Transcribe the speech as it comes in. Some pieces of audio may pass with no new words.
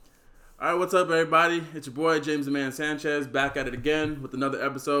All right, what's up, everybody? It's your boy James the Man Sanchez back at it again with another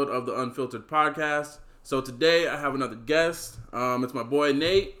episode of the Unfiltered Podcast. So today I have another guest. It's my boy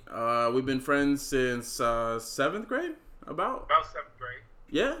Nate. We've been friends since seventh grade, about. About seventh grade.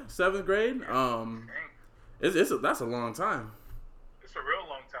 Yeah, seventh grade. That's a long time. It's a real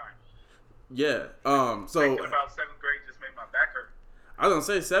long time. Yeah. So thinking about seventh grade just made my back hurt. I was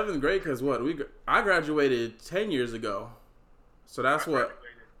gonna say seventh grade because I graduated 10 years ago. So that's I what. graduated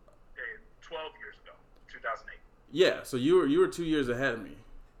 12 years ago, 2008. Yeah, so you were 2 years ahead of me.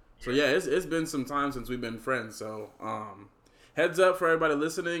 So yeah, it's been some time since we've been friends. So heads up for everybody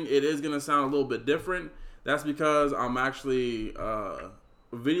listening, it is gonna sound a little bit different. That's because I'm actually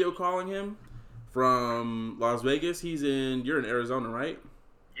video calling him from Las Vegas. You're in Arizona, right?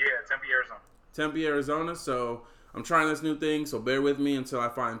 Yeah, Tempe, Arizona. Tempe, Arizona. So I'm trying this new thing. So bear with me until I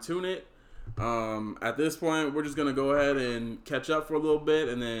fine tune it. At this point, we're just gonna go ahead and catch up for a little bit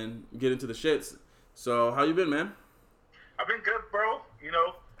and then get into the shits. So how you been, man? I've been good, bro.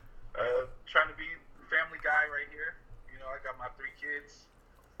 Trying to be family guy right here. I got my 3 kids.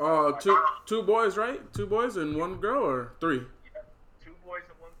 Two boys, right? 2 boys and 1 girl, or 3? Yeah, 2 boys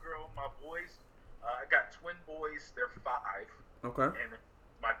and 1 girl. My boys, I got twin boys. They're 5. Okay. And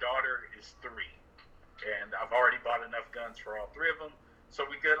my daughter is 3. And I've already bought enough guns for all 3 of them, so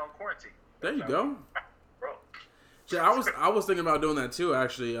we good on quarantine. There you go, bro. Yeah, I was thinking about doing that too.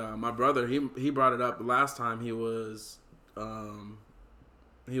 Actually, my brother he brought it up last time he was on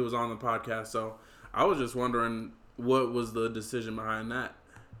the podcast. So I was just wondering what was the decision behind that.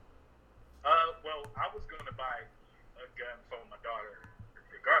 Well, I was going to buy a gun for my daughter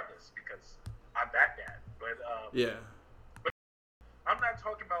regardless because I'm that dad. But yeah. But I'm not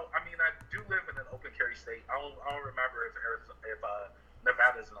talking about. I mean, I do live in an open carry state. I don't remember if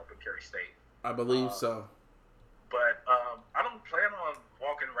Nevada is an open carry state. I believe so. But I don't plan on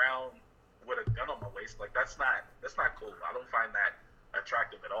walking around with a gun on my waist. Like that's not cool. I don't find that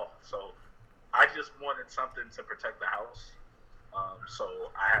attractive at all. So I just wanted something to protect the house.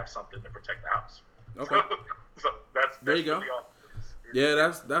 So I have something to protect the house. Okay. So that's there you go. Really all yeah,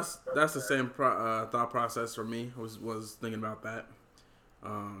 that's the same thought process for me. Was thinking about that.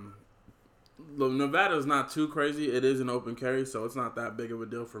 Nevada is not too crazy. It is an open carry, so it's not that big of a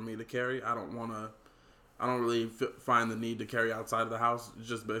deal for me to carry. I don't really find the need to carry outside of the house. It's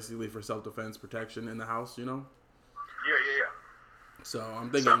just basically for self-defense protection in the house, Yeah. So I'm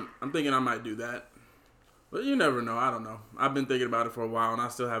thinking I might do that. But you never know. I don't know. I've been thinking about it for a while, and I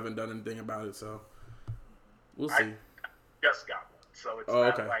still haven't done anything about it, so we'll see. I just got one, so it's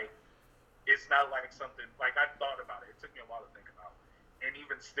not like something, like I thought about it. It took me a while to think about. And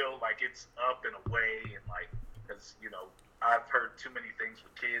even still, like, it's up and away, and like, because I've heard too many things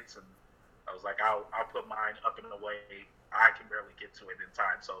with kids, and I was like, I'll put mine up and away. I can barely get to it in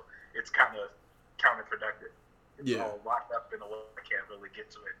time, so it's kind of counterproductive. It's all locked up in a way. I can't really get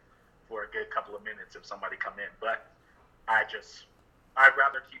to it for a good couple of minutes if somebody come in. But I'd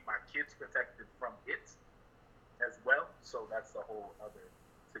rather keep my kids protected from it as well. So that's the whole other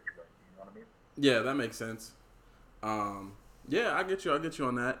situation. You know what I mean? Yeah, that makes sense. Yeah, I get you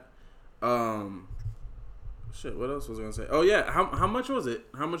on that. Shit, what else was I gonna say? Oh yeah, how much was it?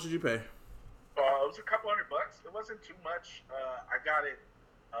 How much did you pay? It was a couple $100. It wasn't too much. I got it.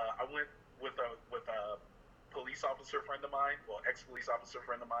 I went with a police officer friend of mine, ex-police officer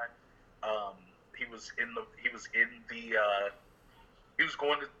friend of mine. He was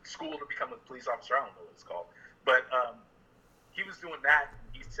going to school to become a police officer. I don't know what it's called, but he was doing that.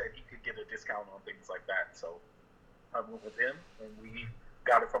 He said he could get a discount on things like that, so I went with him, and we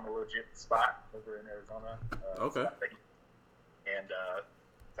got it from a legit spot over in Arizona. Okay. And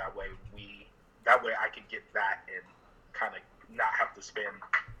that way I could get that and kind of not have to spend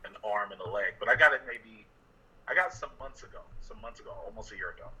an arm and a leg. But I got it some months ago, almost a year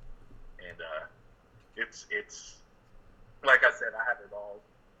ago. And it's like I said, I had it all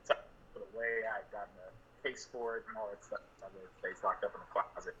put away. I had gotten a case for it and all that stuff. I had it stays locked up in the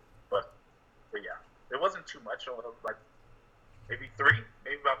closet. But yeah, it wasn't too much. Like maybe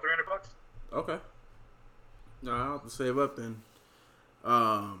about $300. Okay. No, I'll have to save up then.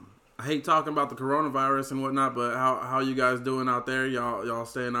 I hate talking about the coronavirus and whatnot, but how you guys doing out there? Y'all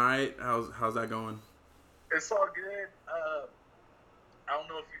staying all right? How's that going? It's all good. I don't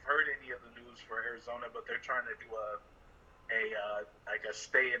know if you've heard any of the news for Arizona, but they're trying to do a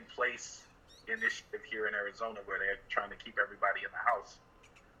stay in place initiative here in Arizona where they're trying to keep everybody in the house.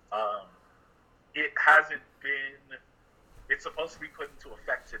 It hasn't been. It's supposed to be put into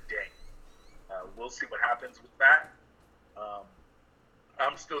effect today. We'll see what happens with that.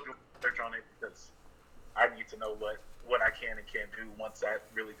 I'm still doing research on it because I need to know what I can and can't do once that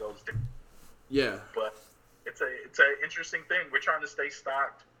really goes down. Yeah. But it's an interesting thing. We're trying to stay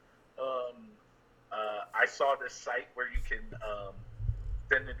stocked. I saw this site where you can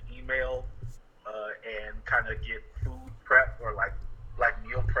send an email and kind of get food prep or like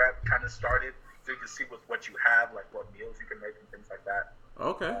meal prep kind of started, so you can see what you have, like what meals you can make and things like that.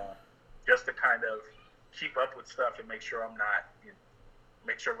 Okay. Just to kind of keep up with stuff and make sure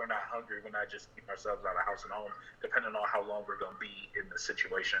make sure we're not hungry. We're not just keeping ourselves out of house and home, depending on how long we're going to be in the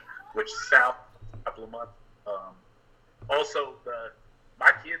situation, which sounds a couple of months. Also,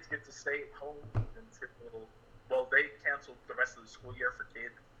 my kids get to stay at home until, well, they canceled the rest of the school year for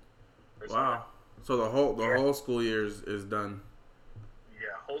kids. Wow. So the whole school year is done.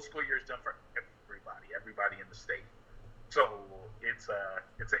 Yeah, whole school year is done for everybody in the state. So it's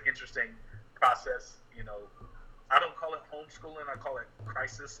an interesting process. I don't call it homeschooling. I call it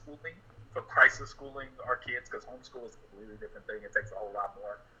crisis schooling. For crisis schooling our kids, because homeschool is a really different thing. It takes a whole lot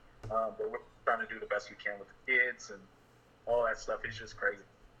more. But we're trying to do the best we can with the kids and all that stuff. It's just crazy.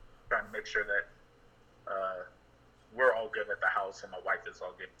 Trying to make sure that we're all good at the house and my wife is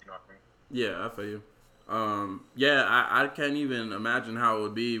all good. You know what I mean? Yeah, I feel you. I can't even imagine how it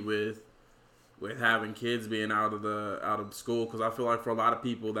would be with having kids being out of school, because I feel like for a lot of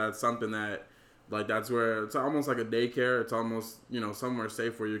people that's something that, like, that's where it's almost like a daycare. It's almost, somewhere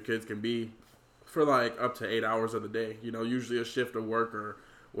safe where your kids can be for like up to 8 hours of the day. Usually a shift of work or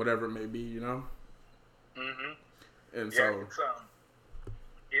whatever it may be. Mhm. And so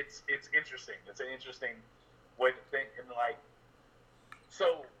it's interesting. It's an interesting way to think, and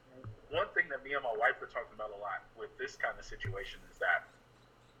so one thing that me and my wife were talking about a lot with this kind of situation is that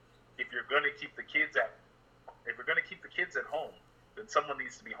if you're going to keep the kids at home, then someone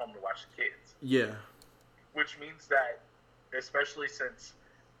needs to be home to watch the kids. Yeah. Which means that, especially since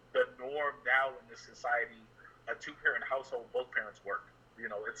the norm now in this society, a 2-parent household, both parents work.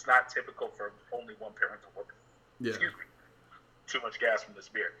 It's not typical for only one parent to work. Yeah. Excuse me. Too much gas from this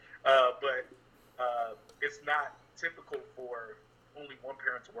beer. But it's not typical for only one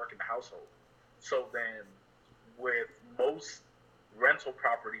parent to work in the household. So then, with most rental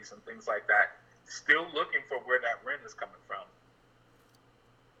properties and things like that, still looking for where that rent is coming from,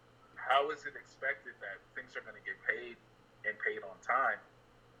 how is it expected that things are going to get paid and paid on time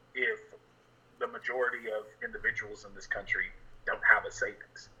if the majority of individuals in this country don't have a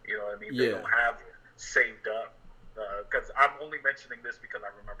savings? You know what I mean? Yeah. They don't have saved up. Because I'm only mentioning this because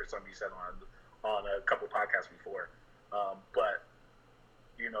I remember something you said on a couple podcasts before. But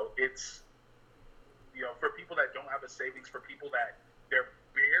it's for people that don't have a savings, for people that they're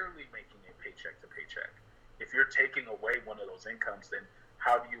barely making a paycheck to paycheck. If you're taking away one of those incomes, then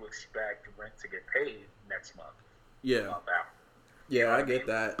how do you expect rent to get paid next month? Yeah. Yeah, I get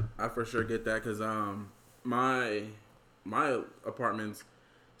that. I for sure get that, because my apartments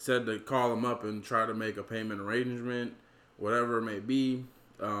said to call them up and try to make a payment arrangement, whatever it may be,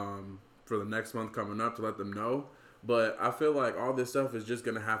 for the next month coming up, to let them know. But I feel like all this stuff is just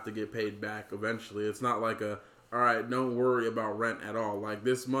going to have to get paid back eventually. It's not like all right, don't worry about rent at all. Like,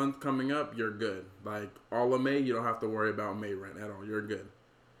 this month coming up, you're good. Like, all of May, you don't have to worry about May rent at all. You're good.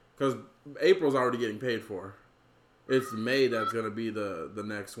 Because April's already getting paid for. It's May that's going to be the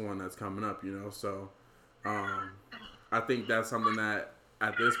next one that's coming up, So, I think that's something that,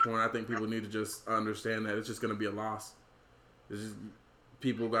 at this point, I think people need to just understand that it's just going to be a loss. It's just,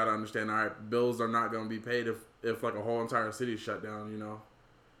 people got to understand, all right, bills are not going to be paid if like a whole entire city shut down,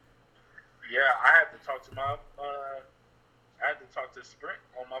 Yeah, I had to talk to Sprint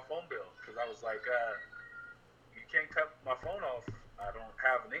on my phone bill, because I was like, you can't cut my phone off. I don't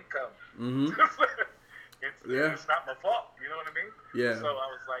have an income. Mm-hmm. It's not my fault. You know what I mean? Yeah. So I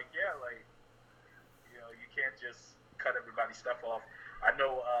was like, you can't just cut everybody's stuff off. I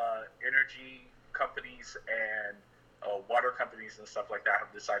know energy companies and water companies and stuff like that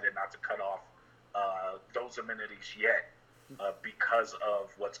have decided not to cut off those amenities yet because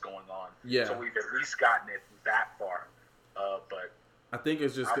of what's going on. Yeah. So we've at least gotten it that far. But I think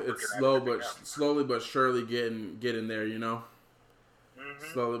it's slowly but surely getting there.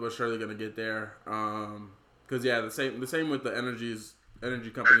 Mm-hmm. Slowly but surely gonna get there. Because the same with the energy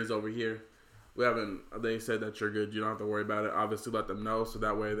companies over here. They said that you're good. You don't have to worry about it. Obviously, let them know so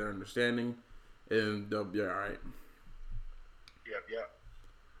that way they're understanding, and they'll be all right. Yep.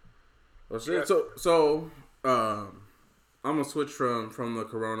 Well, shit. So, I'm gonna switch from the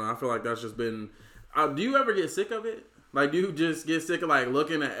corona. I feel like that's just been. Do you ever get sick of it? Like, do you just get sick of like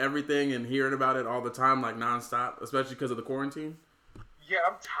looking at everything and hearing about it all the time, like nonstop, especially because of the quarantine? Yeah,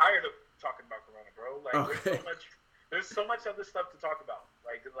 I'm tired of talking about corona, bro. Like, okay. there's so much other stuff to talk about.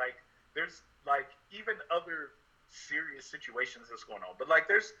 Like there's like even other serious situations that's going on. But like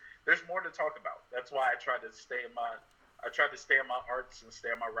there's more to talk about. That's why I try to stay in my arts and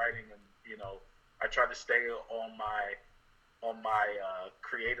stay in my writing, and I try to stay on my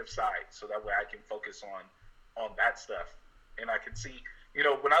creative side, so that way I can focus on that stuff. And I can see,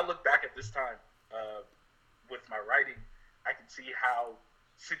 when I look back at this time with my writing, I can see how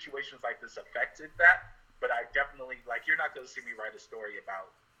situations like this affected that. But I definitely, like, you're not going to see me write a story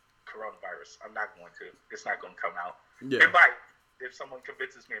about coronavirus. I'm not going to. It's not going to come out. Yeah. It might, if someone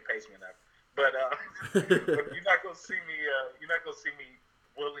convinces me and pays me enough. But but you're not going to see me. You're not going to see me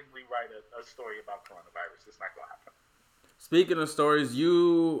willingly write a story about coronavirus. It's not going to happen. Speaking of stories,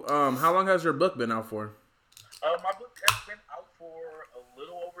 how long has your book been out for? My book has been out for a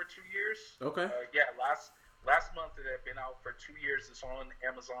little over 2 years. Okay. Last month it had been out for 2 years. It's on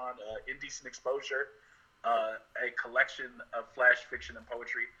Amazon. Indecent Exposure, a collection of flash fiction and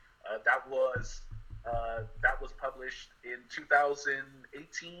poetry. That was published in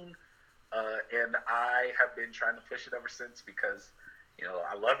 2018, and I have been trying to push it ever since because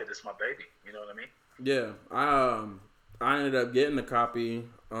I love it. It's my baby. You know what I mean? Yeah. I ended up getting a copy.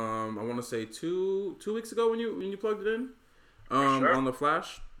 I want to say two weeks ago when you plugged it in, sure. on the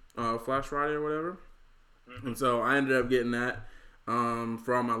Flash Friday or whatever. Mm-hmm. And so I ended up getting that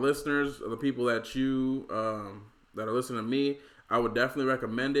for all my listeners, the people that that are listening to me. I would definitely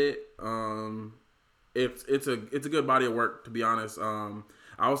recommend it. It's a good body of work, to be honest.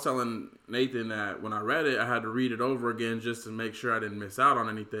 I was telling Nathan that when I read it, I had to read it over again just to make sure I didn't miss out on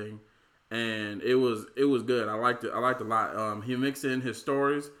anything. And it was good. I liked it a lot. He mixed in his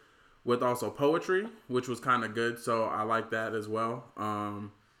stories with also poetry, which was kind of good. So I like that as well.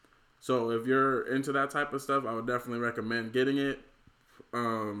 So if you're into that type of stuff, I would definitely recommend getting it.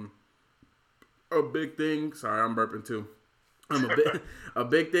 A big thing. Sorry, I'm burping too. A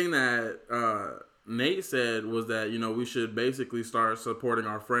big thing that Nate said was that we should basically start supporting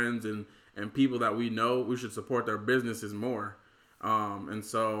our friends and people that we know. We should support their businesses more. And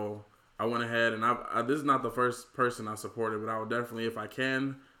so I went ahead and this is not the first person I supported, but I would definitely, if I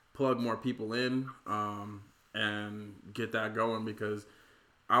can, plug more people in and get that going because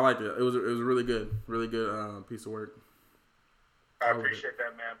I liked it. It was a really good piece of work. I appreciate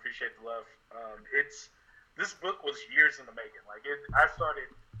that, man. Appreciate the love. This book was years in the making. I started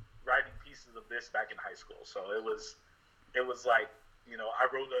writing pieces of this back in high school, so it was like I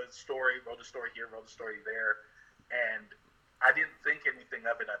wrote a story here, wrote a story there, and I didn't think anything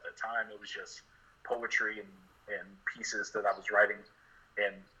of it at the time. It was just poetry and pieces that I was writing,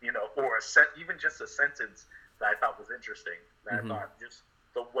 and or even just a sentence that I thought was interesting. That mm-hmm. I thought just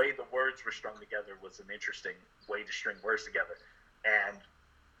the way the words were strung together was an interesting way to string words together. And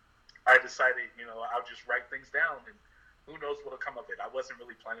I decided, I'll just write things down, and who knows what'll come of it. I wasn't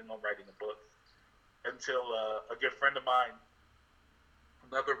really planning on writing a book until a good friend of mine,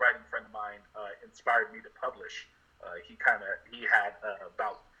 another writing friend of mine, inspired me to publish. He had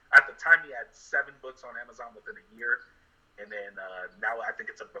about, at the time he had 7 books on Amazon within a year, and then now I think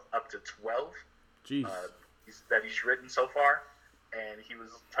it's up to 12 that he's written so far. And he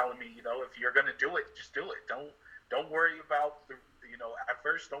was telling me, if you're gonna do it, just do it. Don't worry about at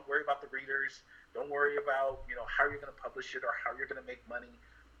first don't worry about the readers. Don't worry about how you're gonna publish it or how you're gonna make money.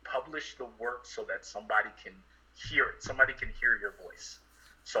 Publish the work so that somebody can hear it. Somebody can hear your voice.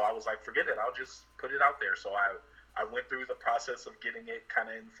 So I was like, forget it. I'll just put it out there. So I went through the process of getting it kind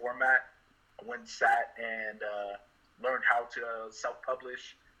of in format. I went and sat and learned how to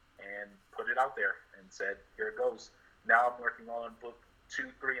self-publish and put it out there and said, here it goes. Now I'm working on book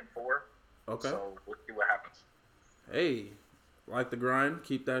 2, 3, and 4. Okay. So we'll see what happens. Hey, like the grind,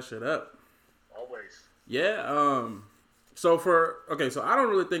 keep that shit up. Always. Yeah. So I don't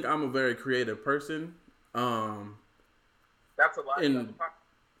really think I'm a very creative person. That's a lie.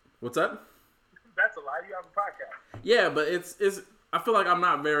 What's that? That's a lie. You have a podcast. Yeah, but it's. I feel like I'm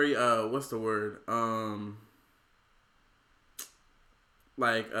not very. What's the word?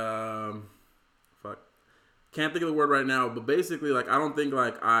 Fuck. Can't think of the word right now. But basically, I don't think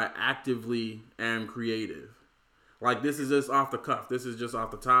I actively am creative. This is just off the cuff. This is just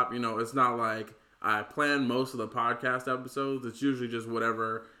off the top. It's not like I plan most of the podcast episodes. It's usually just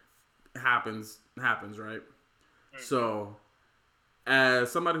whatever happens, right? Mm-hmm. So,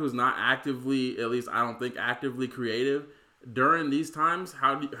 as somebody who's not actively, at least I don't think actively creative, during these times,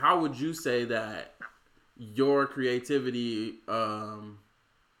 how would you say that your creativity how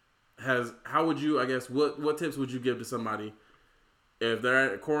would you, I guess, what tips would you give to somebody if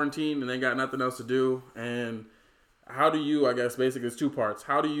they're at quarantine and they got nothing else to do? And how do you, I guess, basically it's 2 parts.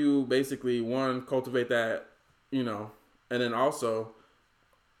 How do you basically, one, cultivate that, and then also,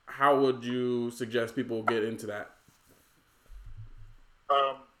 how would you suggest people get into that?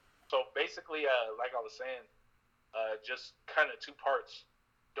 So basically, like I was saying, just kind of two parts.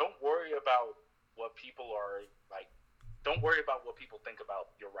 Don't worry about what people are like. Don't worry about what people think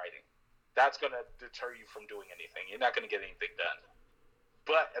about your writing. That's gonna deter you from doing anything. You're not gonna get anything done.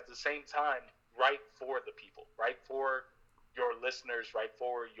 But at the same time, write for the people. Write for your listeners. Write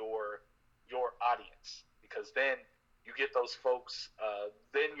for your audience, because then you get those folks.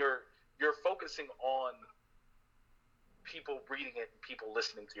 Then you're focusing on people reading it and people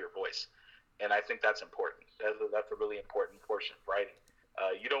listening to your voice. And I think that's important. That's a really important portion of writing.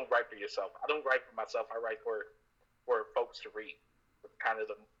 You don't write for yourself. I don't write for myself. I write for folks to read. It's kind of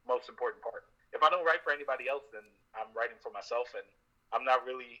the most important part. If I don't write for anybody else, then I'm writing for myself, and I'm not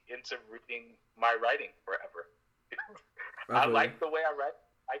really into reading my writing forever. I like the way I write,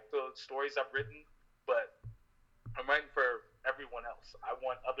 I like the stories I've written, but I'm writing for everyone else. I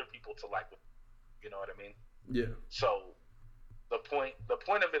want other people to like it. You know what I mean? Yeah. So the point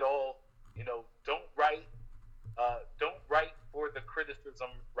of it all, don't write for the criticism,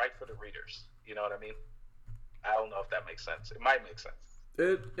 write for the readers. You know what I mean? I don't know if that makes sense. It might make sense.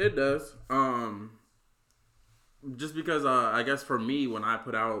 It does. Just because I guess for me, when I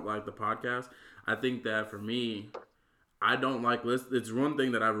put out like the podcast, I think that for me, I don't like it's one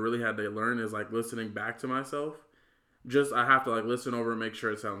thing that I've really had to learn is like listening back to myself. Just I have to like listen over and make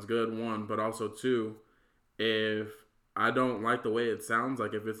sure it sounds good, one, but also two, if I don't like the way it sounds,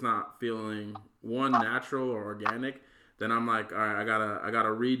 like if it's not feeling one natural or organic, then I'm like, all right, I gotta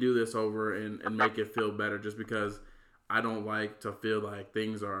redo this over and make it feel better, just because I don't like to feel like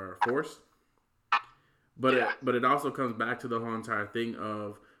things are forced. But it also comes back to the whole entire thing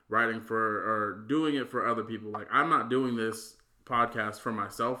of writing for or doing it for other people. Like I'm not doing this podcast for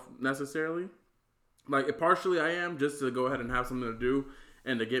myself necessarily. Like partially I am, just to go ahead and have something to do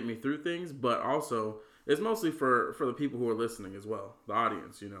and to get me through things, but also it's mostly for the people who are listening as well, the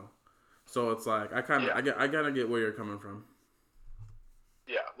audience, So it's like I gotta get where you're coming from.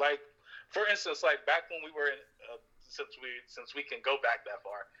 Yeah, like for instance, like back when we were in, since we can go back that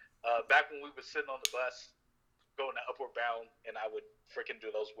far, back when we were sitting on the bus going to Upward Bound, and I would freaking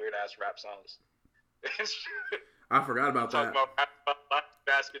do those weird ass rap songs. I forgot about that. Talking about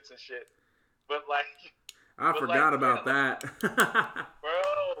baskets and shit, but like I forgot about that.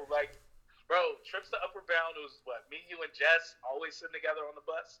 Bro, trips to Upward Bound, it was what, me, you, and Jess always sitting together on the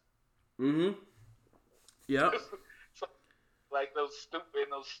bus? Mm-hmm. Yep. So, like those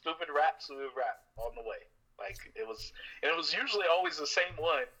stupid raps we would rap on the way. Like it was usually always the same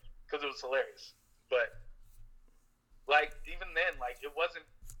one because it was hilarious. But like even then, like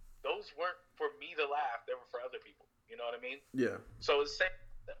those weren't for me to laugh, they were for other people. You know what I mean? Yeah. So it's the same.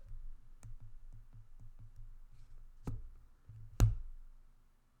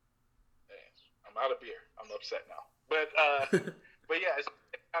 I'm out of beer. I'm upset now. But yeah, it's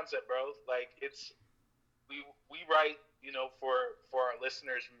a concept, bro. Like we write, for our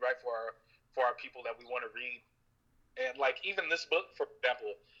listeners, we write for our people that we want to read. And like even this book, for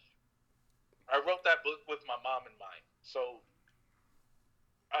example, I wrote that book with my mom in mind. So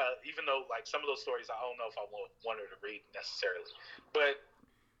even though like some of those stories I don't know if I want her to read necessarily, but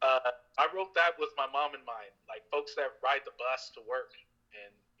I wrote that with my mom in mind. Like folks that ride the bus to work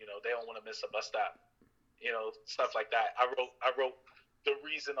and they don't want to miss a bus stop, stuff like that. I wrote the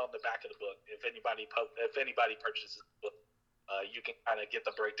reason on the back of the book. If anybody purchases the book, you can kind of get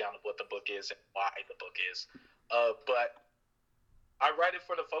the breakdown of what the book is and why the book is. But I write it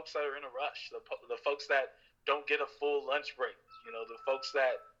for the folks that are in a rush, the folks that don't get a full lunch break, the folks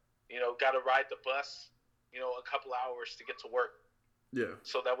that got to ride the bus, a couple hours to get to work. Yeah.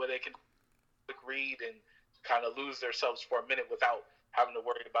 So that way they can read and kind of lose themselves for a minute without having to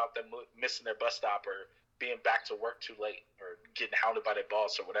worry about them missing their bus stop or being back to work too late or getting hounded by their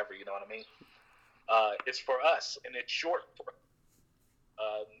boss or whatever, you know what I mean? It's for us, and it's short.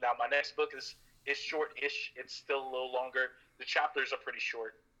 Now, my next book is short-ish. It's still a little longer. The chapters are pretty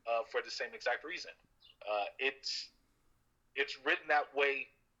short for the same exact reason. It's written that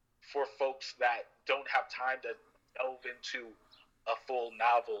way for folks that don't have time to delve into a full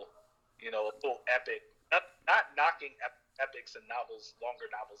novel, a full epic. Not knocking epics and novels, longer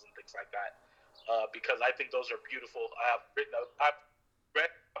novels and things like that, because I think those are beautiful. I've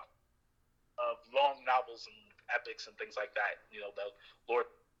read long novels and epics and things like that. The Lord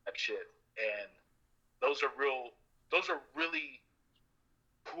that shit, and those are really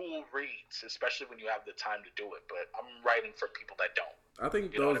cool reads, especially when you have the time to do it. But I'm writing for people that don't. I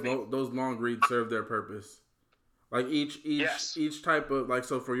think those long reads serve their purpose. Like each type of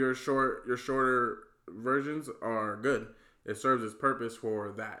so for your shorter versions are good. It serves its purpose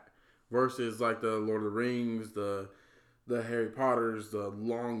for that. versus like the Lord of the Rings, the Harry Potters, the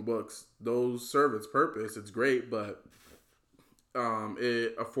long books. Those serve its purpose. It's great, but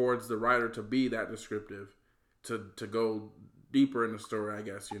it affords the writer to be that descriptive, to go deeper in the story, I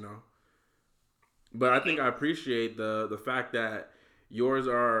guess, you know. But I think I appreciate the fact that yours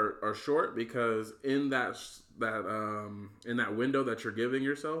are short, because in that window that you're giving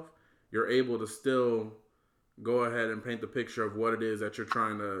yourself, you're able to still go ahead and paint the picture of what it is that you're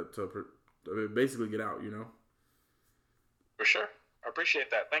trying to basically get out, you know. For sure, I appreciate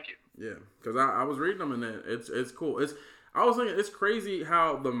that. Thank you. Yeah, because I was reading them, and it's cool. I was thinking it's crazy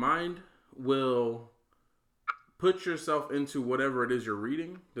how the mind will put yourself into whatever it is you're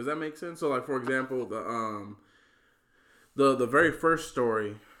reading. Does that make sense? So, like, for example, the very first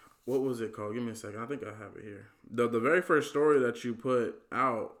story, what was it called? Give me a second. I think I have it here. The very first story that you put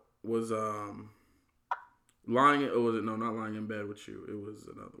out was lying. Or was it, no, not lying in bed with you? It was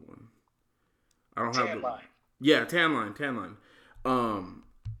another one. I don't have the line. Yeah, tan line.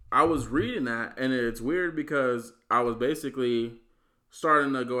 I was reading that, and it's weird because I was basically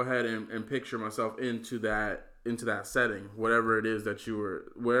starting to go ahead and picture myself into that setting, whatever it is that you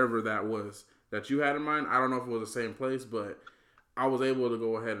were, wherever that was that you had in mind. I don't know if it was the same place, but I was able to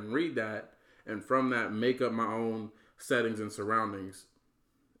go ahead and read that, and from that make up my own settings and surroundings.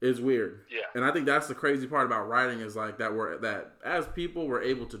 It's weird. Yeah. And I think that's the crazy part about writing, is like that as people we're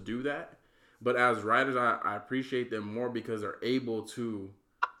able to do that, but as writers I appreciate them more because they're able to.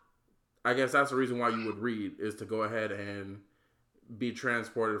 I guess that's the reason why you would read, is to go ahead and be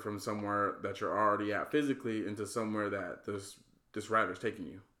transported from somewhere that you're already at physically into somewhere that this writer's taking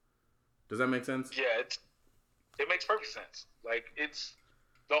you. Does that make sense? Yeah, it makes perfect sense. Like, it's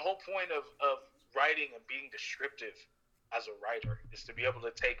the whole point of writing and being descriptive as a writer is to be able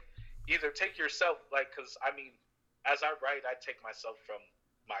to take yourself, like, because I mean, as I write, I take myself from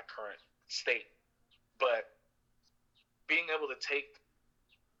my current state, but being able to take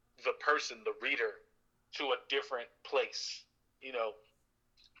the person, the reader, to a different place, you know,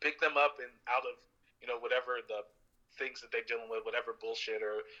 pick them up and out of, you know, whatever the things that they're dealing with, whatever bullshit,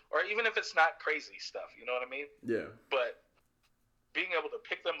 or even if it's not crazy stuff, you know what I mean? Yeah. But being able to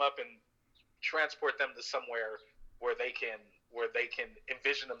pick them up and transport them to somewhere where they can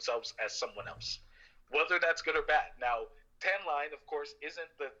envision themselves as someone else, whether that's good or bad. Now, Tan Line, of course, isn't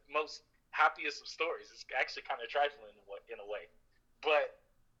the most happiest of stories. It's actually kind of trifling in a way, but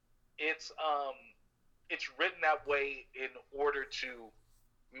it's written that way in order to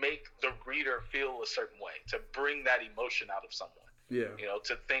make the reader feel a certain way, to bring that emotion out of someone. Yeah. You know,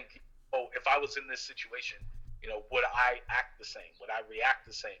 to think, oh, if I was in this situation, you know, would I act the same? Would I react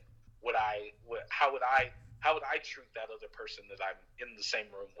the same? How would I treat that other person that I'm in the same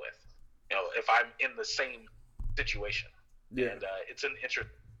room with? You know, if I'm in the same situation. Yeah. And it's an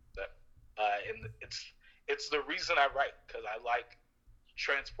interesting, and it's the reason I write, because I like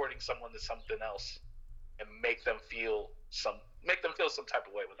transporting someone to something else and make them feel some type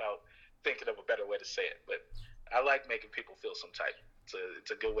of way without thinking of a better way to say it. But I like making people feel some type. It's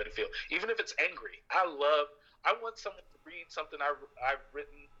a good way to feel, even if it's angry. I want someone to read something I've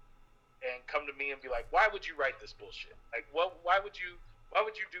written and come to me and be like, why would you write this bullshit? Like, well, why would you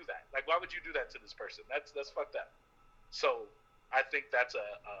do that? Like, why would you do that to this person? That's fucked up. So I think that's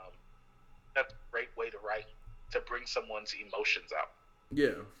a great way to write, to bring someone's emotions out.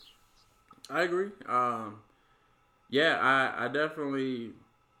 Yeah, I agree. Yeah, I definitely,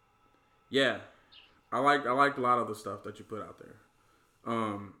 yeah, I liked a lot of the stuff that you put out there.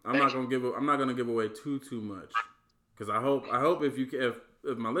 I'm not gonna give away too much, because I hope if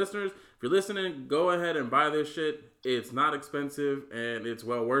my listeners, if you're listening, go ahead and buy this shit. It's not expensive and it's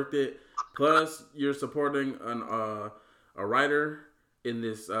well worth it. Plus, you're supporting a writer in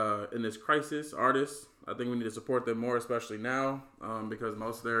this crisis, artist. I think we need to support them more, especially now, because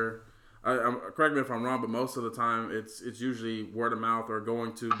most of their, correct me if I'm wrong, but most of the time it's usually word of mouth or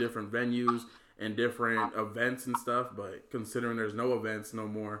going to different venues and different events and stuff. But considering there's no events no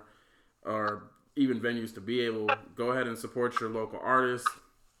more, or even venues to be able, go ahead and support your local artists,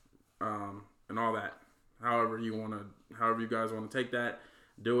 and all that. However you guys want to take that,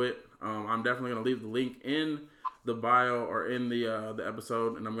 do it. I'm definitely gonna leave the link in the bio or in the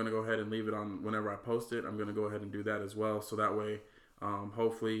episode, and I'm gonna go ahead and leave it on whenever I post it. I'm gonna go ahead and do that as well, so that way,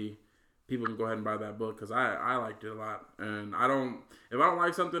 hopefully, people can go ahead and buy that book, because I liked it a lot. And if I don't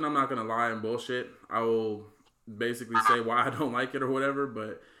like something, I'm not gonna lie and bullshit. I will basically say why I don't like it or whatever.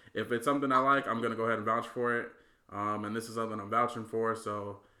 But if it's something I like, I'm gonna go ahead and vouch for it. And this is something I'm vouching for.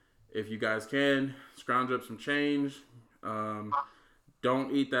 So if you guys can scrounge up some change,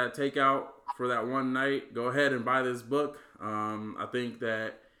 don't eat that takeout for that one night. Go ahead and buy this book. I think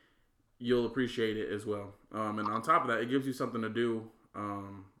that you'll appreciate it as well. And on top of that, it gives you something to do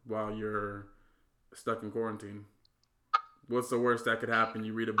while you're stuck in quarantine. What's the worst that could happen?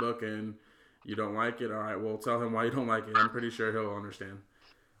 You read a book and you don't like it. All right, well, tell him why you don't like it. I'm pretty sure he'll understand.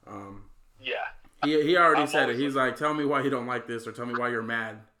 Yeah. He already said it. He's like, tell me why you don't like this, or tell me why you're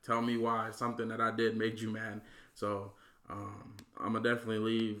mad. Tell me why something that I did made you mad. So I'm gonna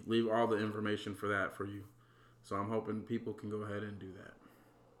definitely leave all the information for that for you. So I'm hoping people can go ahead and do that.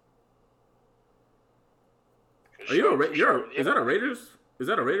 Are you is that a Raiders? Is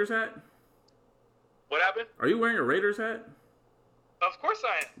that a Raiders hat? What happened? Are you wearing a Raiders hat? Of course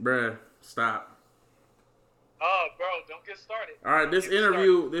I am. Bruh, stop. Oh, bro, don't get started. All right, this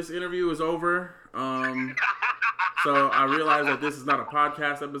interview is over. So I realize that this is not a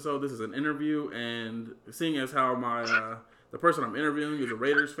podcast episode. This is an interview, and seeing as how the person I'm interviewing is a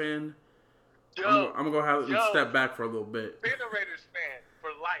Raiders fan, I'm gonna go have to step back for a little bit. Being a Raiders fan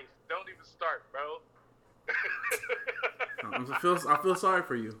for life. Don't even start, bro. I feel sorry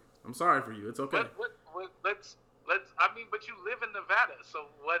for you. I'm sorry for you. It's okay. Let's. I mean, but you live in Nevada, so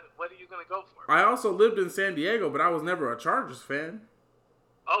what are you gonna go for? I also lived in San Diego, but I was never a Chargers fan.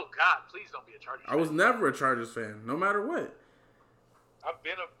 Oh God, please don't be a Chargers fan. I was never a Chargers fan, no matter what. I've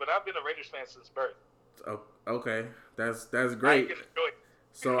been a Raiders fan since birth. Oh, okay, that's great. I can enjoy it.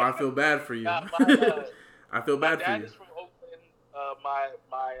 So I feel bad for you. I feel bad for you. My dad is from Oakland. My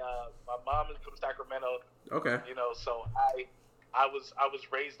mom is from Sacramento. Okay. You know, so I was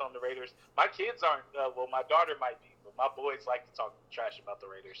raised on the Raiders. My kids aren't. Well, my daughter might be, but my boys like to talk trash about the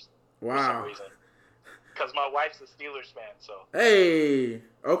Raiders. Wow. For some reason. Because my wife's a Steelers fan, so. Hey,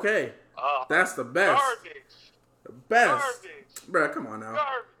 okay. That's the best. Garbage. The best. Garbage. Bruh, come on now.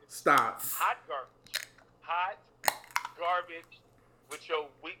 Garbage. Stop. Hot garbage. Hot garbage with your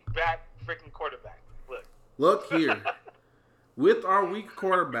weak back freaking quarterback. Look here. With our weak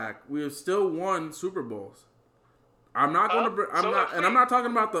quarterback, we have still won Super Bowls. I'm not going to. I'm not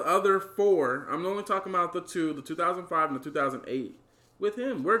talking about the other four. I'm only talking about the 2005 and the 2008. With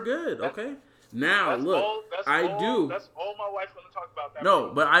him, we're good. Okay. Now look, that's I all, do. That's all my wife's going to talk about. That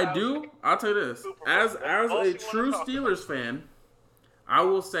no, but I do. I'll tell you this: as a true Steelers fan, I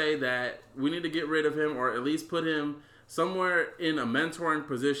will say that we need to get rid of him, or at least put him somewhere in a mentoring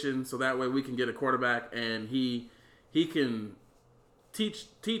position, so that way we can get a quarterback and he can teach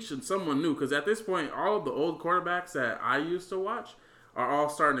someone new. Because at this point, all of the old quarterbacks that I used to watch are all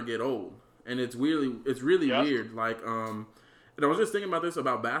starting to get old, and it's really weird. Like and I was just thinking about this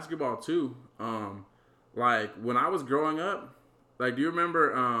about basketball too. Like when I was growing up, like do you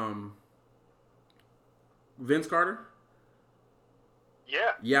remember Vince Carter?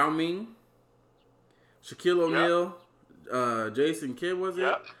 Yeah. Yao Ming, Shaquille O'Neal, Jason Kidd was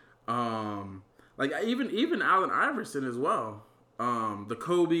it? Like even Allen Iverson as well. The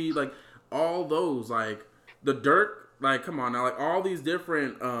Kobe, like all those, like the Dirk, like come on now, like all these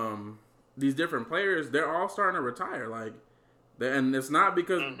different players, they're all starting to retire. Like, and it's not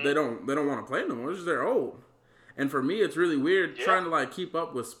because they don't want to play no more. It's just they're old. And for me, it's really weird trying to like keep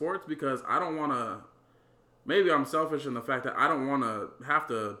up with sports because I don't want to. Maybe I'm selfish in the fact that I don't want to have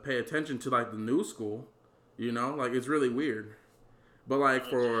to pay attention to like the new school. You know, like it's really weird. But like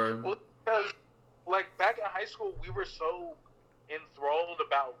because like back in high school, we were so enthralled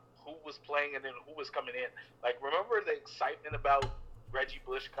about who was playing and then who was coming in. Like, remember the excitement about Reggie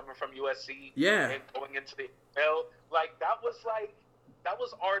Bush coming from USC and going into the NFL? Like, that was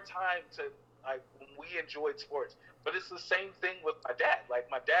our time to, like, when we enjoyed sports. But it's the same thing with my dad. Like,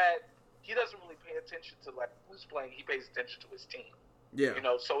 my dad, he doesn't really pay attention to, like, who's playing. He pays attention to his team. Yeah. You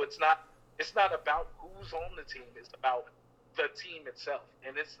know, so it's not about who's on the team. It's about the team itself.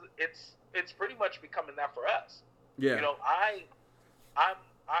 And it's pretty much becoming that for us. Yeah. You know, I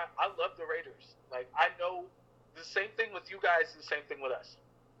love the Raiders. Like, I know the same thing with you guys, the same thing with us.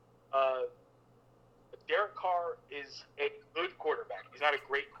 Derek Carr is a good quarterback. He's not a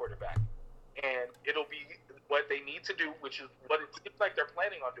great quarterback. And it'll be what they need to do, which is what it seems like they're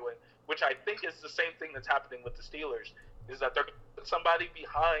planning on doing, which I think is the same thing that's happening with the Steelers, is that they're going to put somebody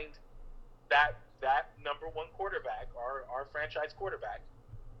behind that number one quarterback, our franchise quarterback,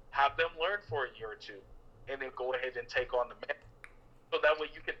 have them learn for a year or two, and then go ahead and take on the man. So that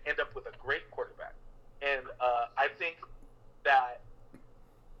way you can end up with a great quarterback. And I think that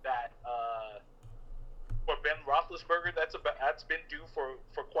for Ben Roethlisberger, that's been due for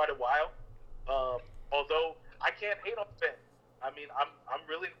quite a while. Although I can't hate on Ben. I mean, I'm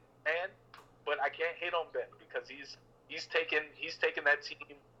really a fan, but I can't hate on Ben because he's taken that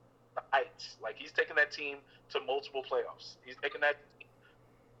team to heights. Like, he's taken that team to multiple playoffs. He's taken that team,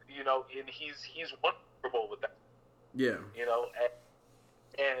 you know, and he's won Super Bowl with that. Yeah. You know,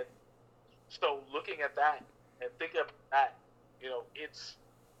 and So looking at that and thinking of that, it's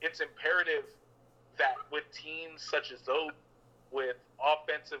imperative that with teams such as those, with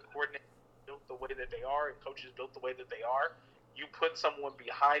offensive coordinators built the way that they are and coaches built the way that they are, you put someone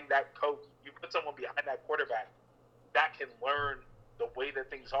behind that coach, you put someone behind that quarterback that can learn the way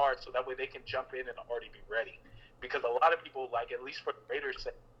that things are, so that way they can jump in and already be ready. Because a lot of people, like at least for the Raiders,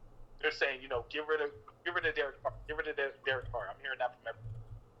 they're saying, get rid of Derek Carr, get rid of Derek Carr. I'm hearing that from everyone.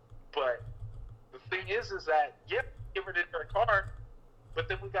 But the thing is that get rid of Derek Carr, but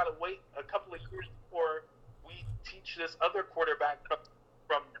then we got to wait a couple of years before we teach this other quarterback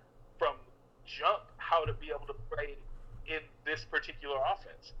from jump how to be able to play in this particular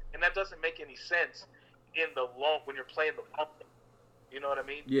offense, and that doesn't make any sense when you're playing the long game. You know what I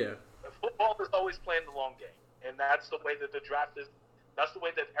mean? Yeah. Football is always playing the long game, and that's the way that the draft is. That's the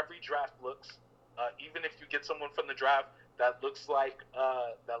way that every draft looks. Even if you get someone from the draft that looks like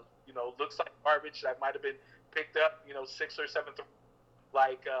looks like garbage that might have been picked up, 6th or 7th,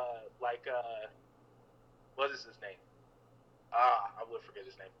 like what is his name? I will forget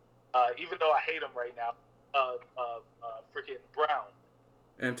his name. Even though I hate him right now, freaking Brown.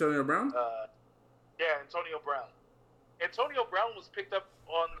 Antonio Brown? Yeah, Antonio Brown. Antonio Brown was picked up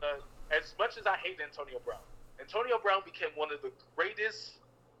as much as I hate Antonio Brown became one of the greatest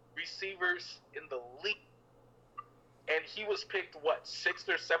receivers in the league. And he was picked, 6th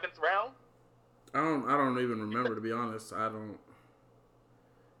or 7th round? I don't even remember, to be honest. I don't.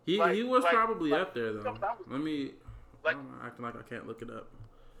 He was probably up there though. Let me. I'm acting like I can't look it up.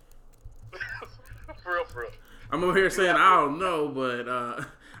 For real. I'm over here saying I don't know, but I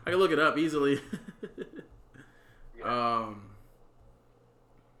can look it up easily. Yeah.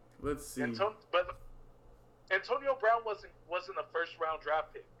 Let's see. But Antonio Brown wasn't a first round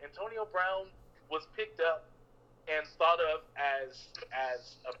draft pick. Antonio Brown was picked up and thought of as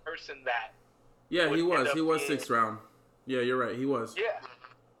a person that. Yeah, he was. He was 6th round. Yeah, you're right. He was. Yeah.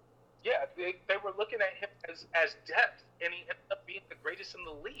 They were looking at him as depth, and he ended up being the greatest in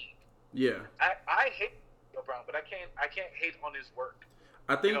the league. Yeah. I hate Antonio Brown, but I can't hate on his work.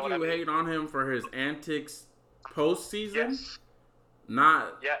 I think you hate on him for his antics postseason. Yes.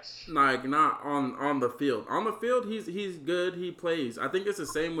 Not on the field. On the field, he's good. He plays. I think it's the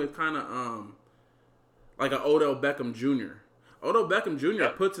same with kind of like an Odell Beckham Jr. Odell Beckham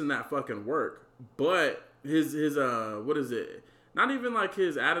Jr. puts in that fucking work, but his what is it? Not even like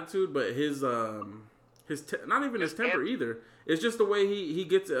his attitude, but his not even his temper either. It's just the way he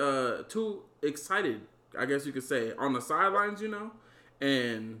gets too excited, I guess you could say, on the sidelines,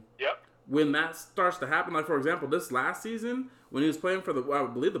 and when that starts to happen, like for example, this last season when he was playing for I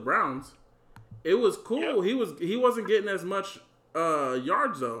believe the Browns, it was cool. Yep. He wasn't getting as much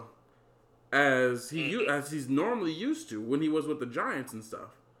yards though as he's normally used to when he was with the Giants and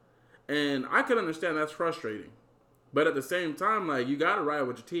stuff. And I could understand that's frustrating, but at the same time, like you gotta ride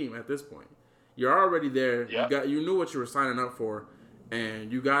with your team at this point. You're already there. Yep. You knew what you were signing up for,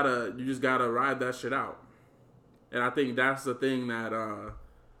 and you just gotta ride that shit out. And I think that's the thing that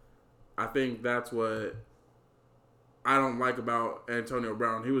I think that's what I don't like about Antonio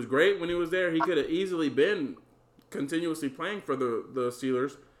Brown. He was great when he was there. He could have easily been continuously playing for the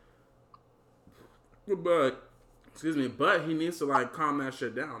Steelers, but he needs to like calm that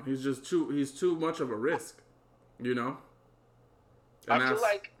shit down. He's too much of a risk, And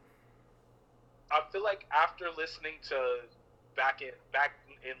I feel like after listening to back in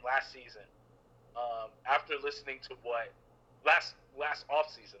last season, after listening to what last off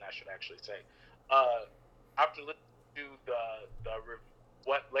season, I should actually say, after listening to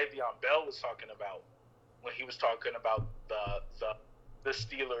what Le'Veon Bell was talking about when he was talking about the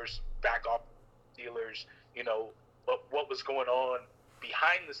Steelers back off Steelers, what was going on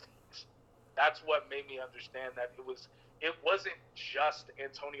behind the scenes. That's what made me understand that it wasn't just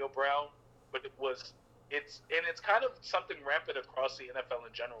Antonio Brown, but it's kind of something rampant across the NFL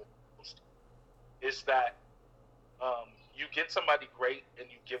in general. Is that you get somebody great and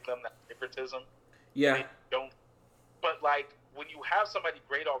you give them that favoritism. Yeah. They don't. But like when you have somebody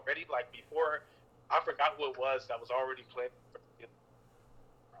great already, like before, I forgot who it was that was already playing.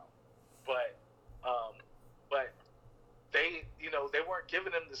 But they weren't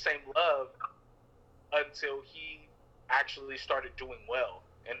giving him the same love until he actually started doing well,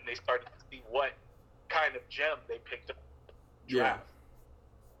 and they started to see what kind of gem they picked up in the draft.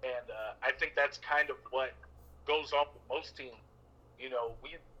 Yeah. And I think that's kind of what goes on with most teams.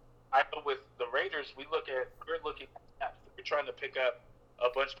 I know with the Raiders, we're looking at that. We're trying to pick up a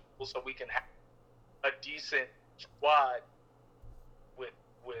bunch of people so we can have a decent squad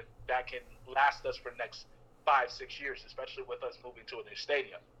with that can last us for the next 5-6 years, especially with us moving to a new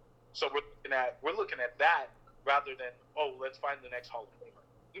stadium. So we're looking at that rather than, oh, let's find the next Hall of Famer.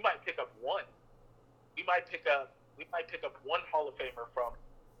 We might pick up one. We might pick up one Hall of Famer from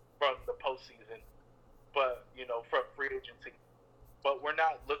the postseason, but from free agency. But we're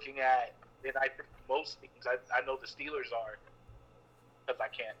not looking at, and I think most teams, I know the Steelers are, because I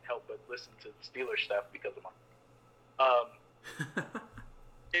can't help but listen to the Steelers stuff because of my.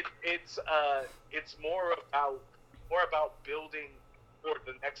 It's more about building for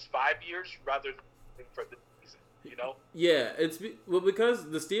the next 5 years rather than for the season. Yeah, because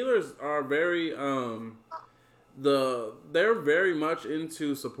the Steelers are very they're very much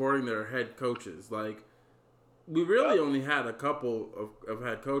into supporting their head coaches. Like, we really only had a couple of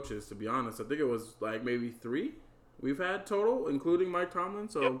head coaches, to be honest. I think it was like maybe 3 we've had total, including Mike Tomlin.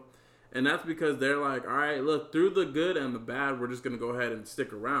 So, and that's because they're like, all right, look, through the good and the bad, we're just gonna go ahead and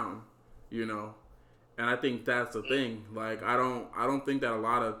stick around, And I think that's the thing. Like, I don't think that a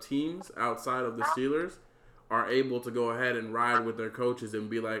lot of teams outside of the Steelers are able to go ahead and ride with their coaches and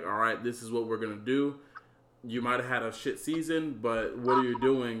be like, all right, this is what we're gonna do. You might have had a shit season, but what are you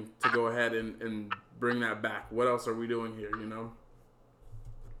doing to go ahead and bring that back? What else are we doing here?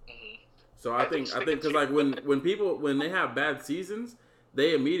 So I think because like when they have bad seasons,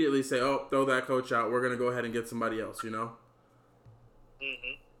 they immediately say, oh, throw that coach out. We're gonna go ahead and get somebody else.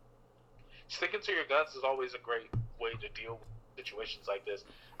 Sticking to your guns is always a great way to deal with situations like this.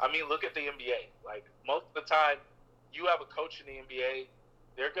 I mean, look at the NBA. Like, most of the time, you have a coach in the NBA,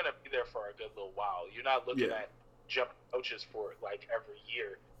 they're going to be there for a good little while. You're not looking at jumping coaches for, like, every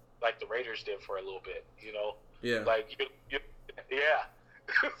year, like the Raiders did for a little bit, Yeah. Like, yeah.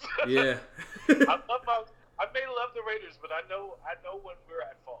 Yeah. I may love the Raiders, but I know when we're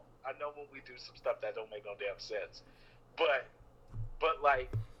at fault. I know when we do some stuff that don't make no damn sense. But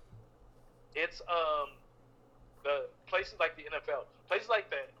like, it's the places like the NFL, places like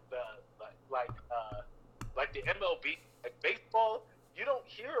the MLB, like baseball. You don't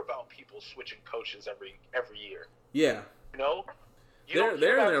hear about people switching coaches every year. Yeah. They're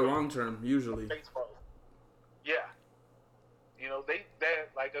there long term usually. Baseball. Yeah. They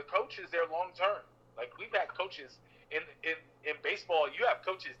like, a coach is there long term. Like, we've had coaches in baseball. You have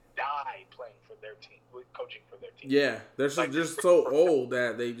coaches die playing for their team, coaching for their team. Yeah, they're just so old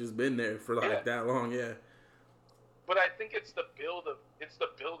that they just been there for like that long. Yeah. But I think it's the build of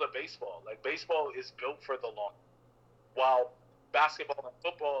baseball. Like, baseball is built for the long. While basketball and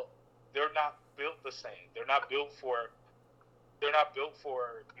football, they're not built the same. They're not built for.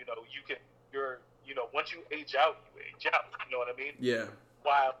 Once you age out, you age out. You know what I mean? Yeah.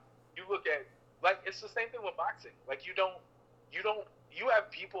 While you look at, like, it's the same thing with boxing. Like, you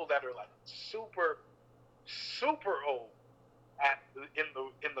have people that are like super old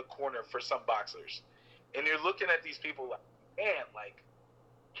in the corner for some boxers, and you're looking at these people like, man, like,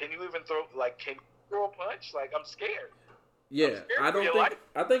 can you throw a punch? Like, I'm scared. Yeah, I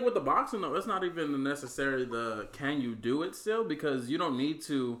think with the boxing though, it's not even necessarily the can you do it still, because you don't need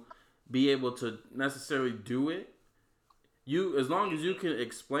to be able to necessarily do it. As long as you can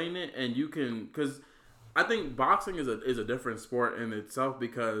explain it and you can, because I think boxing is a different sport in itself,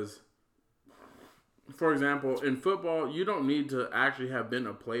 because, for example, in football, you don't need to actually have been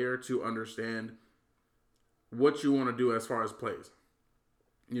a player to understand what you want to do as far as plays.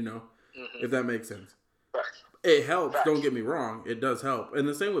 If that makes sense. It helps, don't get me wrong. It does help. And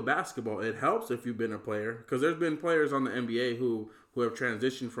the same with basketball. It helps if you've been a player, because there's been players on the NBA who have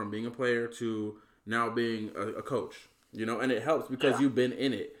transitioned from being a player to now being a coach. And it helps because you've been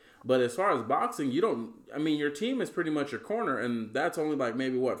in it. But as far as boxing, your team is pretty much your corner, and that's only like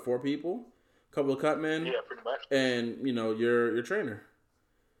maybe 4 people, a couple of cut men, pretty much, and your trainer,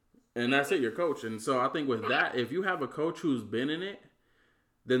 and that's it, your coach. And so I think with that, if you have a coach who's been in it,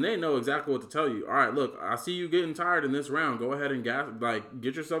 then they know exactly what to tell you. All right, look, I see you getting tired in this round. Go ahead and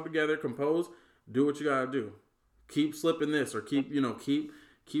get yourself together, compose, do what you gotta do. Keep slipping this, or keep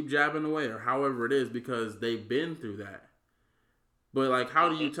jabbing away, or however it is, because they've been through that. But, like, how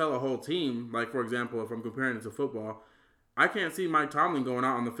do you tell a whole team, like, for example, if I'm comparing it to football, I can't see Mike Tomlin going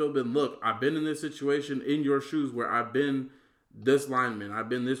out on the field and, look, I've been in this situation in your shoes where I've been this lineman, I've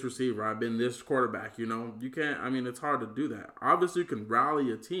been this receiver, I've been this quarterback, You can't, it's hard to do that. Obviously, you can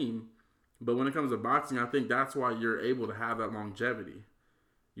rally a team, but when it comes to boxing, I think that's why you're able to have that longevity,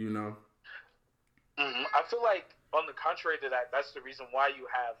 I feel like, on the contrary to that, that's the reason why you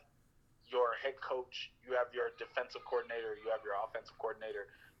have your head coach, you have your defensive coordinator, you have your offensive coordinator,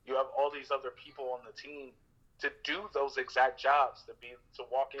 you have all these other people on the team to do those exact jobs, to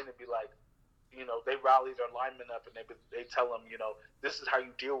walk in and be like, they rally their linemen up and they tell them, this is how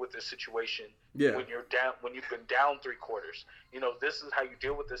you deal with this situation when you're down, when you've been down 3 quarters. This is how you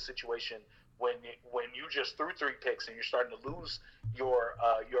deal with this situation when you just threw 3 picks and you're starting to lose your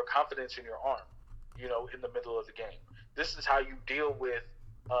confidence in your arm, in the middle of the game. This is how you deal with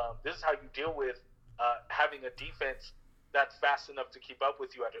having a defense that's fast enough to keep up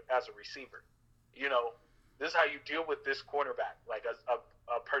with you as a receiver. This is how you deal with this cornerback, like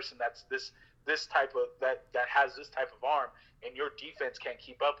a person that's this type of that has this type of arm, and your defense can't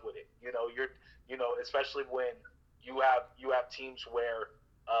keep up with it. Especially when you have teams where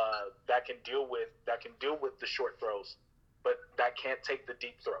that can deal with the short throws, but that can't take the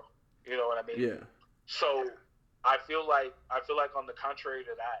deep throw. You know what I mean? Yeah. So I feel like on the contrary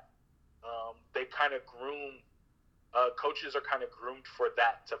to that, they kind of groom. Coaches are kind of groomed for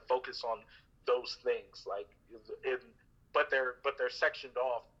that, to focus on those things, but they're sectioned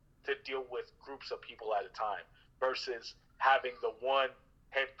off to deal with groups of people at a time, versus having the one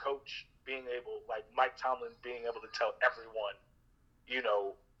head coach being able, like Mike Tomlin, being able to tell everyone,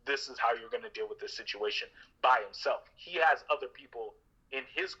 this is how you're going to deal with this situation by himself. He has other people in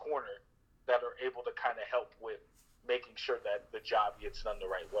his corner that are able to kind of help with making sure that the job gets done the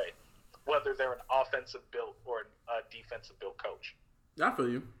right way, whether they're an offensive built or a defensive built coach. I feel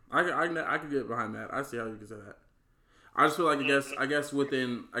you. I can get behind that. I see how you can say that. I just feel like I guess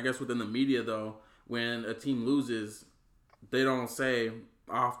within the media though, when a team loses, they don't say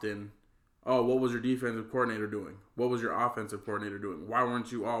often, "Oh, what was your defensive coordinator doing? What was your offensive coordinator doing? Why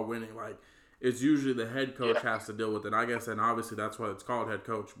weren't you all winning?" Like, it's usually the head coach has to deal with it. I guess, and obviously that's why it's called head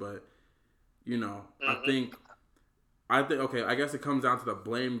coach. But I think okay. I guess it comes down to the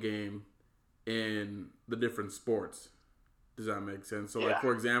blame game in the different sports. Does that make sense? So, like,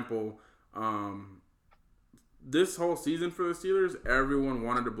 for example, this whole season for the Steelers, everyone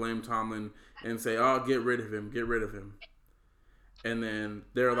wanted to blame Tomlin and say, "Oh, get rid of him." And then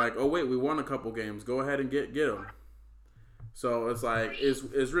they're like, "Oh, wait, we won a couple games. Go ahead and get him." So it's like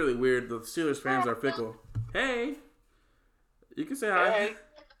it's really weird. The Steelers fans are fickle. Hey, you can say hi. Hey,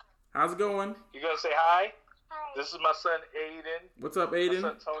 how's it going? You gonna say hi? Hi. This is my son Aiden. What's up, Aiden? My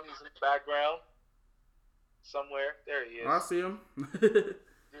son Tony's in the background somewhere. There he is. I see him.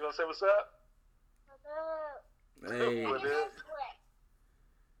 You gonna say what's up? Hey. What is?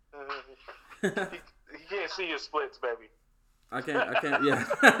 He can't see your splits, baby. I can't. Yeah.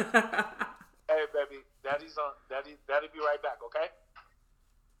 Hey, baby, Daddy be right back, okay?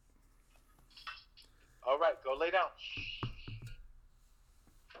 All right, go lay down.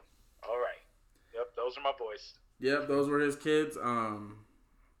 All right. Yep, those are my boys. Yep, those were his kids.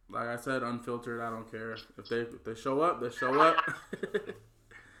 Like I said, unfiltered. I don't care if they show up. They show up.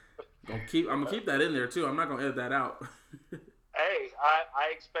 I'm gonna keep that in there too. I'm not gonna edit that out. Hey,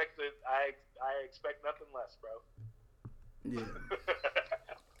 I expect nothing less, bro. Yeah.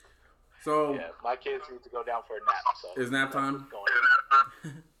 So yeah, my kids need to go down for a nap. So it's nap time.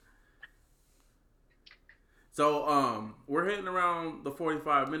 So we're hitting around the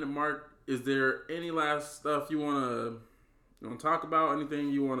 45-minute mark. Is there any last stuff you wanna talk about? Anything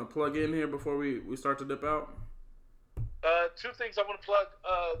you wanna plug in here before we start to dip out? 2 things I want to plug.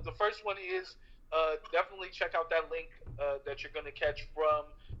 The first one is definitely check out that link that you're going to catch from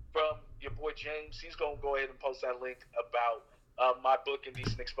your boy James. He's going to go ahead and post that link about my book,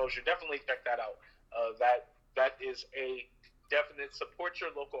 Indecent Exposure. Definitely check that out. That is a definite support your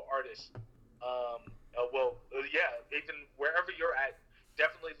local artist. Even wherever you're at,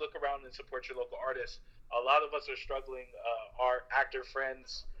 definitely look around and support your local artists. A lot of us are struggling. Our actor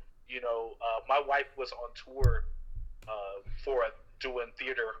friends, my wife was on tour for doing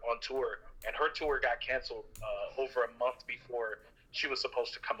theater on tour, and her tour got canceled over a month before she was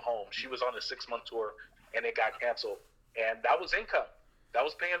supposed to come home. She was on a 6-month tour, and it got canceled, and that was income. That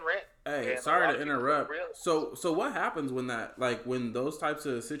was paying rent. Hey, sorry to interrupt. So what happens when those types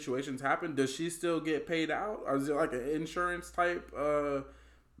of situations happen? Does she still get paid out, or is it like an insurance type, I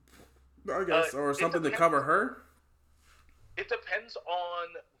guess, or something to cover her? It depends on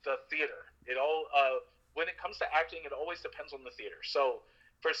the theater. It all when it comes to acting, it always depends on the theater. So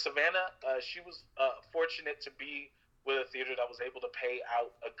for Savannah, she was fortunate to be with a theater that was able to pay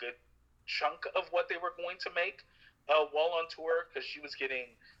out a good chunk of what they were going to make while on tour, because she was getting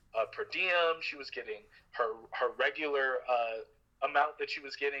per diem, she was getting her regular amount that she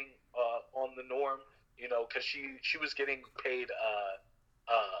was getting on the norm, because she was getting paid.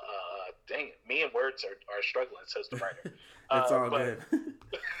 Dang it, me and words are struggling, says the writer. It's all good.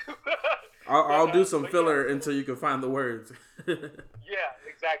 I'll do some filler until you can find the words. Yeah,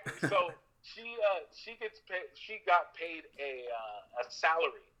 exactly. So she gets paid. She got paid a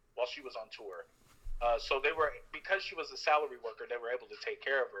salary while she was on tour. So they were, because she was a salary worker, they were able to take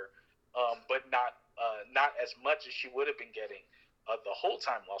care of her, but not as much as she would have been getting the whole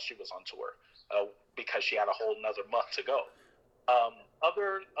time while she was on tour, because she had a whole another month to go.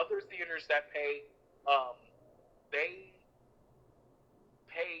 Other theaters that pay, they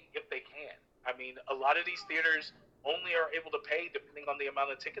pay if they can. I mean, a lot of these theaters only are able to pay depending on the amount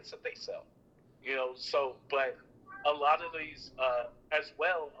of tickets that they sell. So, but a lot of these, as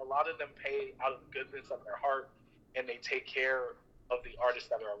well, a lot of them pay out of the goodness of their heart, and they take care of the artists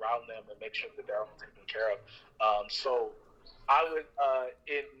that are around them and make sure that they're all taken care of. So I would,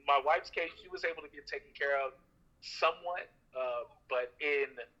 in my wife's case, she was able to get taken care of somewhat, but in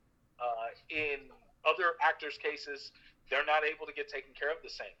other actors' cases, they're not able to get taken care of the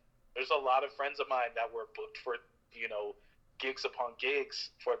same. There's a lot of friends of mine that were booked for, gigs upon gigs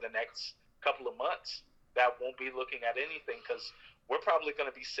for the next couple of months that won't be looking at anything because we're probably going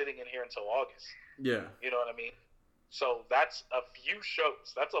to be sitting in here until August. Yeah. You know what I mean? So that's a few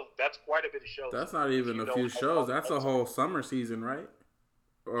shows. That's quite a bit of shows. That's not even a few shows. That's a whole summer season, right?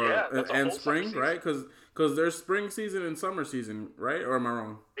 Or, yeah, that's and spring, right? Because there's spring season and summer season, right? Or am I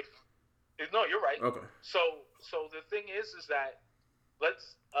wrong? No, you're right. Okay. So the thing is that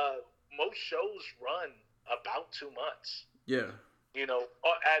most shows run about 2 months. Yeah.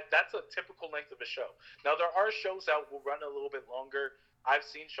 That's a typical length of a show. Now, there are shows that will run a little bit longer. I've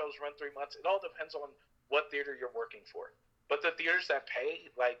seen shows run 3 months. It all depends on what theater you're working for. But the theaters that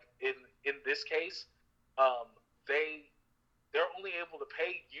pay, like in this case, they're only able to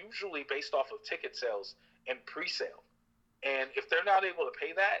pay usually based off of ticket sales and pre-sale. And if they're not able to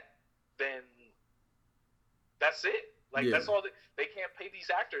pay that, then that's it. That's all. They can't pay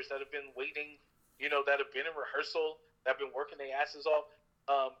these actors that have been waiting, that have been in rehearsal, that have been working their asses off.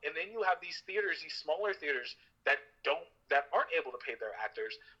 And then you have these theaters, these smaller theaters that aren't able to pay their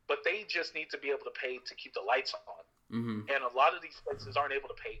actors, but they just need to be able to pay to keep the lights on. Mm-hmm. And a lot of these places aren't able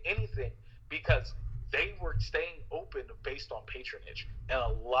to pay anything because they were staying open based on patronage. And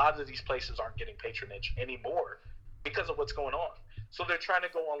a lot of these places aren't getting patronage anymore because of what's going on. So they're trying to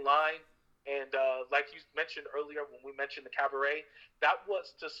go online. And like you mentioned earlier, when we mentioned the cabaret, that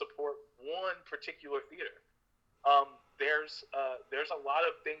was to support one particular theater. There's a lot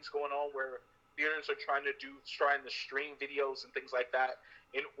of things going on where theaters are trying to stream videos and things like that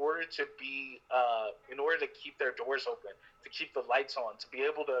in order to keep their doors open, to keep the lights on, to be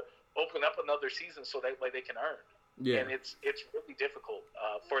able to open up another season so that way they can earn. Yeah. And it's really difficult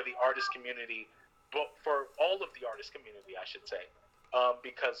for the artist community, but for all of the artist community, I should say,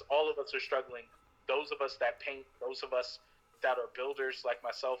 because all of us are struggling. Those of us that paint, those of us that are builders like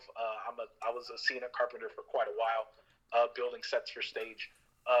myself, I was a scenic carpenter for quite a while, building sets for stage.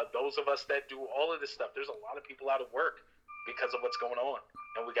 Those of us that do all of this stuff, there's a lot of people out of work because of what's going on,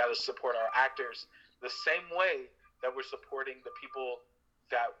 and we got to support our actors the same way that we're supporting the people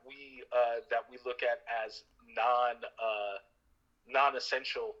that we look at as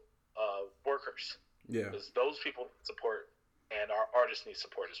non-essential workers. Yeah, because those people need support, and our artists need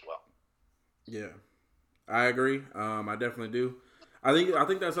support as well. Yeah, I agree. I definitely do. I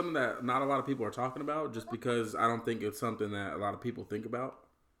think that's something that not a lot of people are talking about, just because I don't think it's something that a lot of people think about.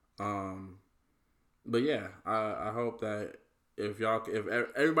 But yeah, I hope that if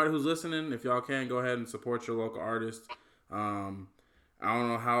everybody who's listening, if y'all can, go ahead and support your local artist. I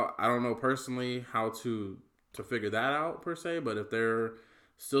don't know personally how to figure that out per se, but if they're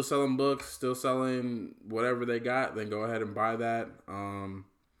still selling books, still selling whatever they got, then go ahead and buy that.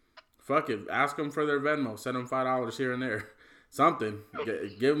 Fuck it, ask them for their Venmo, send them $5 here and there, something.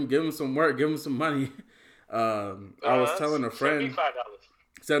 Give them some work, give them some money. I was telling a friend,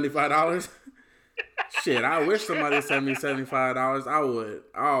 $75. Shit, I wish somebody sent me $75. I would.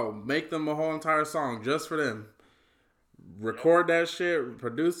 I'll make them a whole entire song just for them. Record that shit,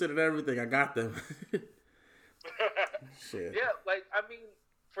 produce it and everything. I got them. Shit. Yeah,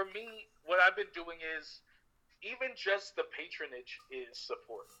 for me, what I've been doing is even just the patronage is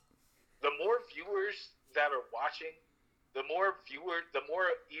support. The more viewers that are watching, the more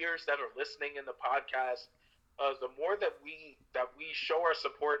ears that are listening in the podcast, the more that we show our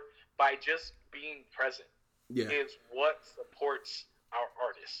support by just being present is what supports our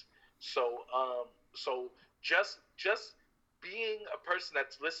artists. So just being a person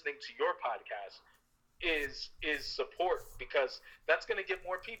that's listening to your podcast is support, because that's going to get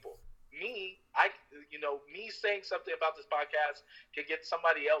more people. Me saying something about this podcast can get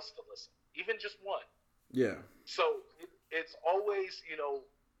somebody else to listen, even just one. Yeah. So it's always,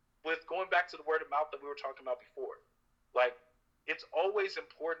 with going back to the word of mouth that we were talking about before, it's always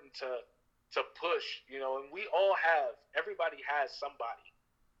important to push, and everybody has somebody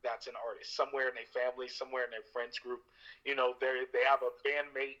that's an artist somewhere in their family, somewhere in their friends group. You know, they have a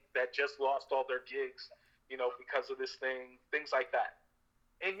bandmate that just lost all their gigs, you know, because of this thing, things like that.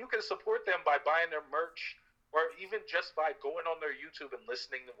 And you can support them by buying their merch, or even just by going on their YouTube and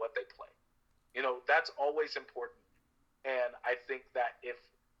listening to what they play. You know, that's always important. And I think that if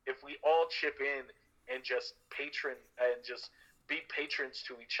we all chip in and just be patrons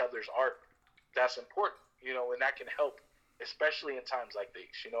to each other's art, that's important. You know, and that can help, especially in times like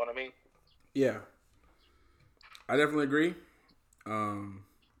these. You know what I mean? Yeah, I definitely agree.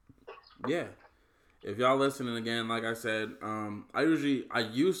 Yeah. If y'all listening again, like I said, I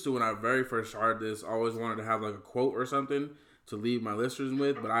used to when I very first started this, always wanted to have like a quote or something to leave my listeners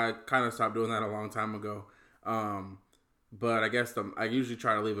with, but I kind of stopped doing that a long time ago. But I guess I usually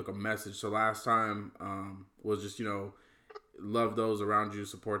try to leave like a message. So last time was just, you know, love those around you,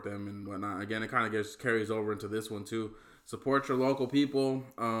 support them and whatnot. Again, it kind of just carries over into this one too. Support your local people.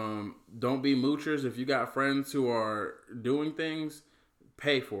 Don't be moochers. If you got friends who are doing things,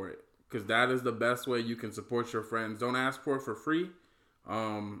 pay for it. Because that is the best way you can support your friends. Don't ask for it for free.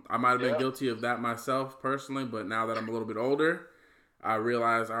 I might have been guilty of that myself personally, but now that I'm a little bit older, I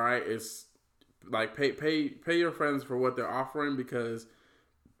realize, all right, it's like pay your friends for what they're offering, because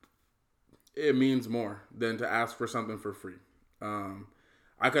it means more than to ask for something for free.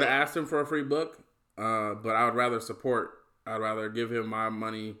 I could have asked him for a free book, but I would rather support. I'd rather give him my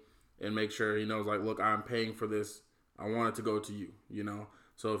money and make sure he knows, like, look, I'm paying for this. I want it to go to you, you know.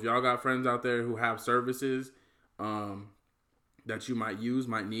 So if y'all got friends out there who have services that you might use,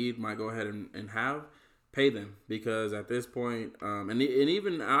 might need, might go ahead and have, pay them. Because at this point, and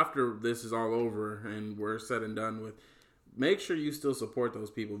even after this is all over and we're said and done with, make sure you still support those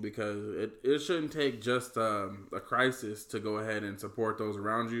people, because it shouldn't take just a crisis to go ahead and support those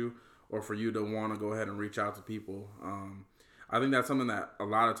around you, or for you to want to go ahead and reach out to people. I think that's something that a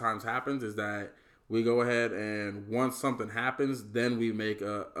lot of times happens, is that we go ahead and once something happens, then we make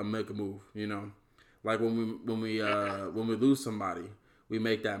a move. You know, like when we lose somebody, we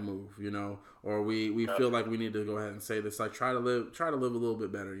make that move. You know, or we feel like we need to go ahead and say this, like try to live a little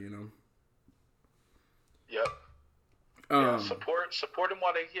bit better. You know. Yep. Support them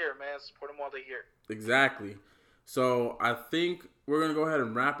while they're here, man. Support them while they're here. Exactly. So I think we're gonna go ahead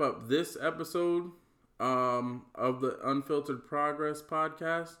and wrap up this episode of the Unfiltered Progress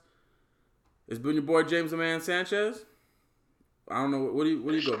podcast. It's been your boy James the Man Sanchez. I don't know, what do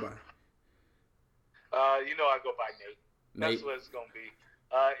you go by? You know I go by Nate. That's what it's gonna be.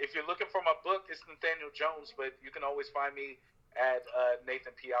 If you're looking for my book, it's Nathaniel Jones, but you can always find me at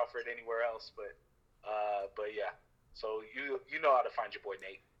Nathan P. Alfred anywhere else. But yeah. So you know how to find your boy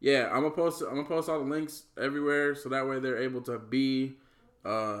Nate. Yeah, I'm gonna post all the links everywhere, so that way they're able to be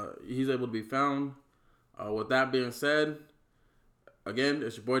he's able to be found. With that being said, again,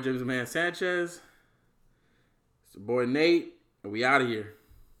 it's your boy James the Man Sanchez. It's your boy Nate, and we out of here.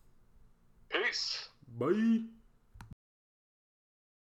 Peace. Bye.